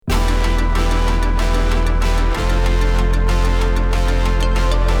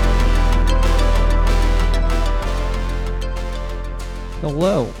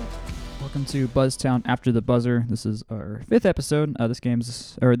to Buzztown After the Buzzer. This is our 5th episode.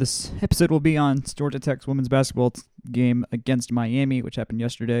 This episode will be on Georgia Tech's women's basketball game against Miami, which happened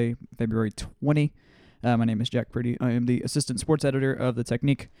yesterday, February 20. My name is Jack Purdy. I am the assistant sports editor of The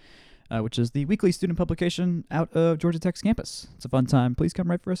Technique, which is the weekly student publication out of Georgia Tech's campus. It's a fun time. Please come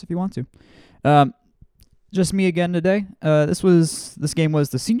write for us if you want to. Just me again today. This game was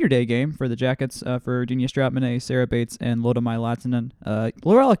the senior day game for the Jackets for Dunia Stratman, Sarah Bates, and Lodamai Latinen.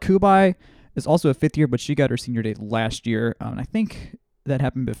 Lorella Kubai is also a fifth year, but she got her senior day last year. And I think that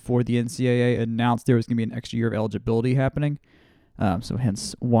happened before the NCAA announced there was going to be an extra year of eligibility happening. So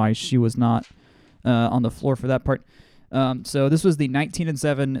hence why she was not on the floor for that part. So this was the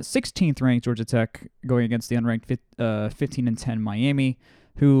 19-7, 16th ranked Georgia Tech going against the unranked 15-10 Miami,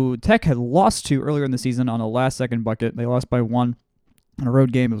 who Tech had lost to earlier in the season on a last-second bucket. They lost by 1 in a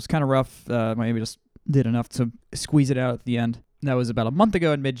road game. It was kind of rough. Miami just did enough to squeeze it out at the end. That was about a month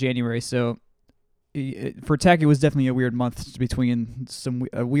ago in mid-January, so for Tech, it was definitely a weird month between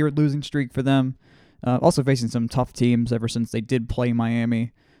a weird losing streak for them, also facing some tough teams ever since they did play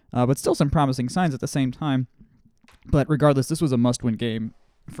Miami, but still some promising signs at the same time. But regardless, this was a must-win game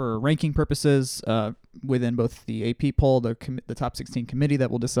for ranking purposes within both the AP poll, the top 16 committee that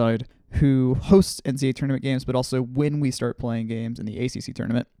will decide who hosts NCAA tournament games, but also when we start playing games in the ACC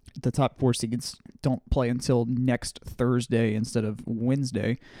tournament. The top 4 seeds don't play until next Thursday instead of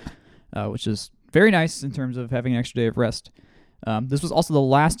Wednesday, which is very nice in terms of having an extra day of rest. This was also the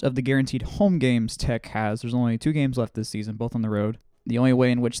last of the guaranteed home games Tech has. There's only 2 games left this season, both on the road. The only way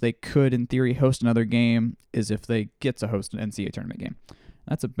in which they could, in theory, host another game is if they get to host an NCAA tournament game.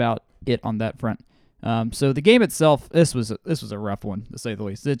 That's about it on that front. So the game itself, this was a rough one, to say the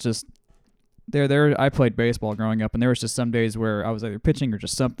least. It just, I played baseball growing up, and there was just some days where I was either pitching or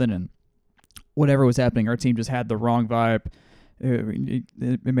just something, and whatever was happening, our team just had the wrong vibe.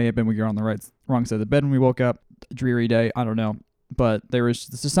 It may have been we were on the wrong side of the bed when we woke up. A dreary day, I don't know. But there was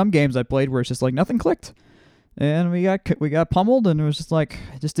just some games I played where it's just like nothing clicked. And we got pummeled, and it was just like,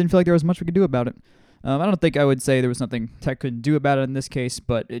 I just didn't feel like there was much we could do about it. I don't think I would say there was nothing Tech couldn't do about it in this case,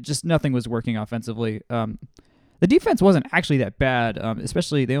 but nothing was working offensively. The defense wasn't actually that bad,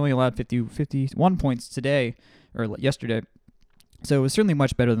 especially they only allowed 51 points today, or yesterday. So it was certainly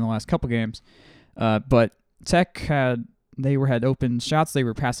much better than the last couple games. But Tech had open shots they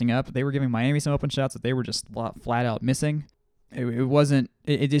were passing up. They were giving Miami some open shots that they were just flat out missing.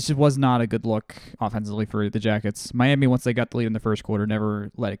 It just was not a good look offensively for the Jackets. Miami, once they got the lead in the first quarter, never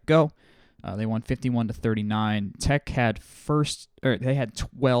let it go. They won 51-39. Tech had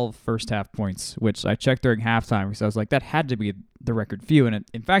 12 first half points, which I checked during halftime because I was like, that had to be the record few, and it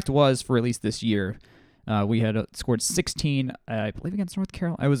in fact was for at least this year. We had scored 16, I believe, against North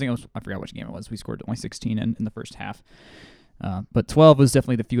Carolina. I forgot which game it was. We scored only 16 in the first half, but 12 was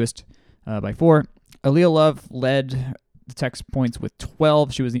definitely the fewest by 4. Aaliyah Love led the Tech's points with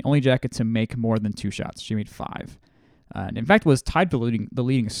 12. She was the only Jacket to make more than 2 shots. She made 5. And in fact, was tied for the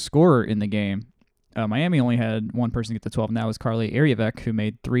leading scorer in the game. Miami only had one person get to 12, and that was Carly Ariavec, who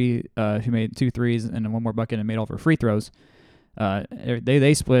made 2 threes and 1 more bucket and made all of her free throws.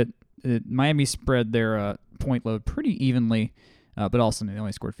 They split. Miami spread their point load pretty evenly, but also they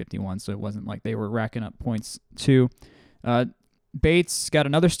only scored 51, so it wasn't like they were racking up points too. Bates got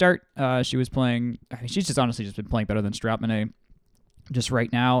another start. She was playing. She's just honestly been playing better than Stratman just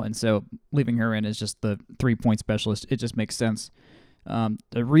right now, and so leaving her in as just the 3-point specialist, it just makes sense.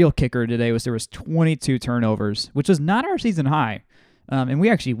 The real kicker today was there was 22 turnovers, which was not our season high, and we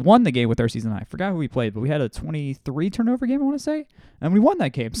actually won the game with our season high. I forgot who we played, but we had a 23 turnover game, I want to say, and we won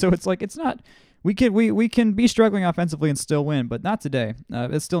that game. So it's like, it's not, we can be struggling offensively and still win, but not today.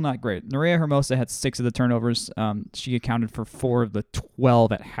 It's still not great. Nerea Hermosa had 6 of the turnovers. She accounted for 4 of the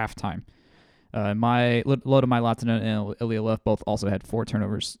 12 at halftime. Lodamai Latinen and Aaliyah Love both also had 4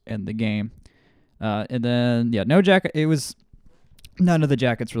 turnovers in the game. And then, no Jacket. It was none of the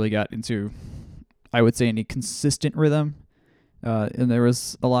Jackets really got into, I would say, any consistent rhythm. And there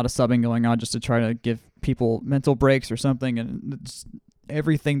was a lot of subbing going on just to try to give people mental breaks or something. And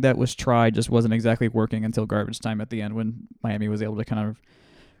everything that was tried just wasn't exactly working until garbage time at the end, when Miami was able to kind of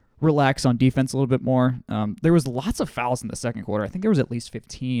relax on defense a little bit more. There was lots of fouls in the second quarter. I think there was at least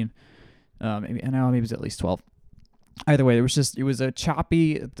 15. Maybe it was at least 12. Either way, it was a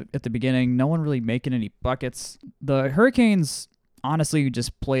choppy at the beginning. No one really making any buckets. The Hurricanes honestly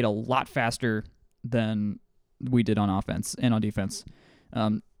just played a lot faster than we did on offense and on defense.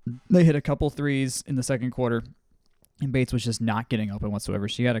 They hit a couple threes in the second quarter, and Bates was just not getting open whatsoever.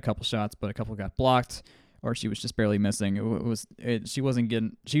 She had a couple shots, but a couple got blocked, or she was just barely missing. She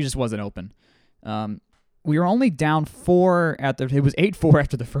just wasn't open. we were only down 4 it was 8-4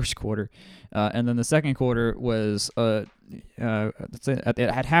 after the first quarter. And then the second quarter was, at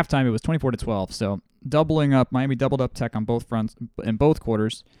halftime, it was 24-12. So Miami doubled up Tech on both fronts in both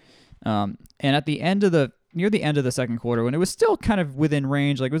quarters. And at the end of near the end of the second quarter, when it was still kind of within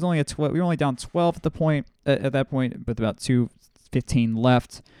range, like it was only we were only down 12 at that point, with about 2:15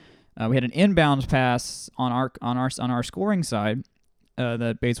 left. We had an inbound pass on our scoring side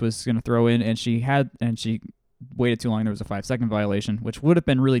that Bates was going to throw in, and she waited too long. There was a 5-second violation, which would have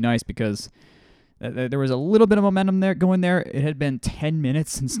been really nice because there was a little bit of momentum going there. It had been 10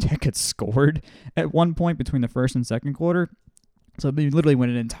 minutes since Tech had scored at one point between the first and second quarter. So they literally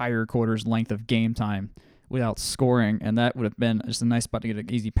went an entire quarter's length of game time without scoring, and that would have been just a nice spot to get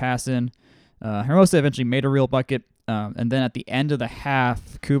an easy pass in. Hermosa eventually made a real bucket, and then at the end of the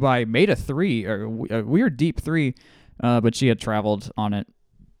half, Kubai made a weird deep three, but she had traveled on it.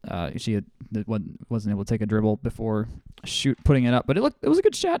 She wasn't able to take a dribble before putting it up, but it was a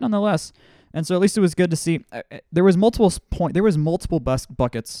good shot nonetheless. And so at least it was good to see. There was multiple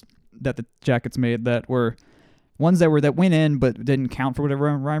buckets that the Jackets made that were ones that went in but didn't count for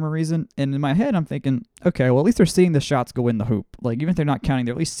whatever rhyme or reason. And in my head, I'm thinking, okay, well, at least they're seeing the shots go in the hoop. Like, even if they're not counting,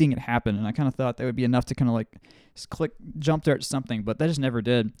 they're at least seeing it happen. And I kind of thought that would be enough to kind of like jump start something, but that just never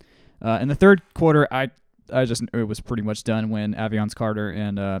did. In the third quarter, it was pretty much done when Aviance Carter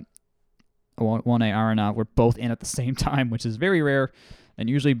and 1A Arana were both in at the same time, which is very rare, and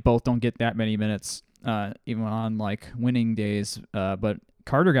usually both don't get that many minutes, even on like winning days. But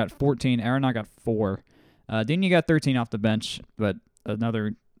Carter got 14, Arana got 4. Dinya got 13 off the bench, but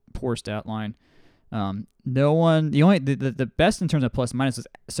another poor stat line. The best in terms of plus minus was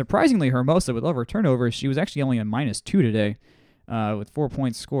surprisingly Hermosa with all of her turnovers. She was actually only a -2 today, with 4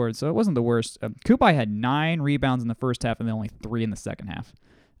 points scored, so it wasn't the worst. Kubai had 9 rebounds in the first half and then only 3 in the second half.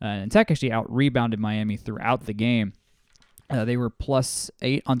 And Tech actually out-rebounded Miami throughout the game. They were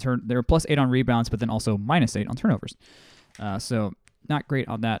 +8 on rebounds, but then also -8 on turnovers. So not great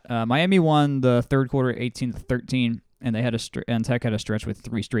on that. Miami won the third quarter 18-13, and they had and Tech had a stretch with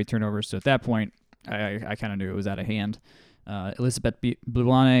 3 straight turnovers. So at that point, I kind of knew it was out of hand. Elizabeth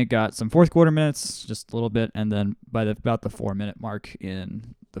Blulane got some fourth quarter minutes, just a little bit, and then by about the 4-minute mark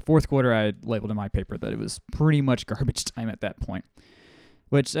in the fourth quarter, I labeled in my paper that it was pretty much garbage time at that point.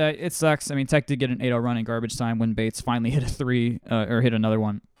 Which it sucks. I mean, Tech did get an 8-0 run in garbage time when Bates finally hit a 3 or hit another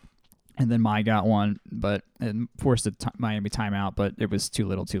one. And then Mai got one, but it forced a Miami timeout, but it was too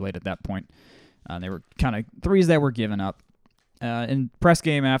little too late at that point. They were kind of threes that were given up. In press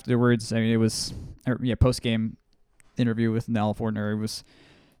game afterwards, I mean, it was post game interview with Nell Fortner. It was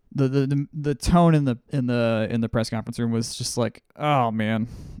the tone in the press conference room was just like, oh man,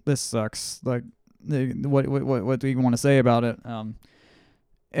 this sucks. Like, what do you even want to say about it?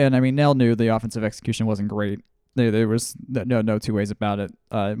 And I mean, Nell knew the offensive execution wasn't great. There was no two ways about it.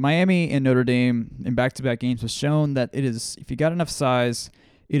 Miami and Notre Dame in back-to-back games has shown that it is, if you got enough size,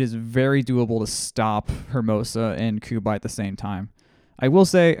 it is very doable to stop Hermosa and Kubai at the same time. I will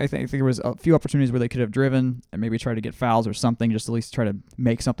say, I think there was a few opportunities where they could have driven and maybe try to get fouls or something, just at least try to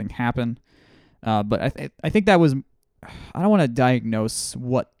make something happen. But I think that was, I don't want to diagnose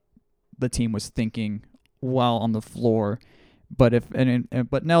what the team was thinking while on the floor, but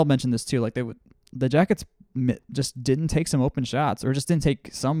but Nell mentioned this too, like the Jackets just didn't take some open shots, or just didn't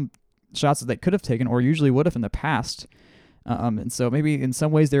take some shots that they could have taken or usually would have in the past. And so maybe in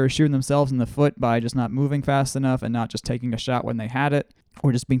some ways they were shooting themselves in the foot by just not moving fast enough and not just taking a shot when they had it,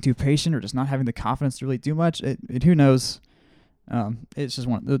 or just being too patient, or just not having the confidence to really do much. Who knows? It's just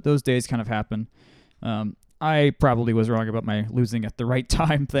those days kind of happen. I probably was wrong about my losing at the right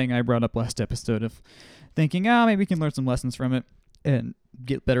time thing I brought up last episode of thinking, maybe we can learn some lessons from it and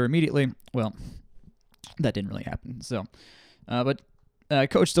get better immediately. Well, that didn't really happen. So, but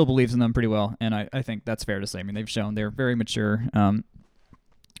coach still believes in them pretty well, and I think that's fair to say. I mean, they've shown they're very mature, and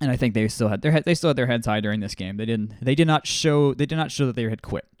I think they still had their heads high during this game. They did not show that they had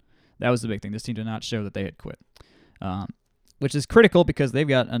quit. That was the big thing. This team did not show that they had quit, which is critical because they've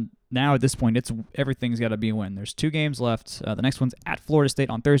got now at this point everything's got to be a win. There's 2 games left. The next one's at Florida State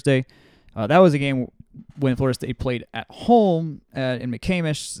on Thursday. That was a game when Florida State played at home in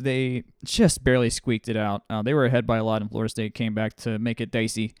McCamish. They just barely squeaked it out. They were ahead by a lot, and Florida State came back to make it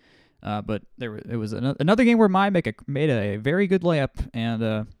dicey. But it was another game where Mai made a very good layup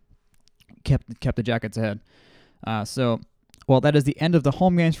and kept the Jackets ahead. So, well, that is the end of the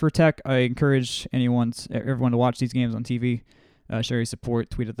home games for Tech. I encourage everyone to watch these games on TV, share your support,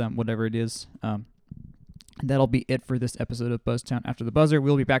 tweet at them, whatever it is. That'll be it for this episode of Buzztown After the Buzzer.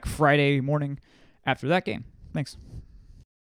 We'll be back Friday morning after that game. Thanks.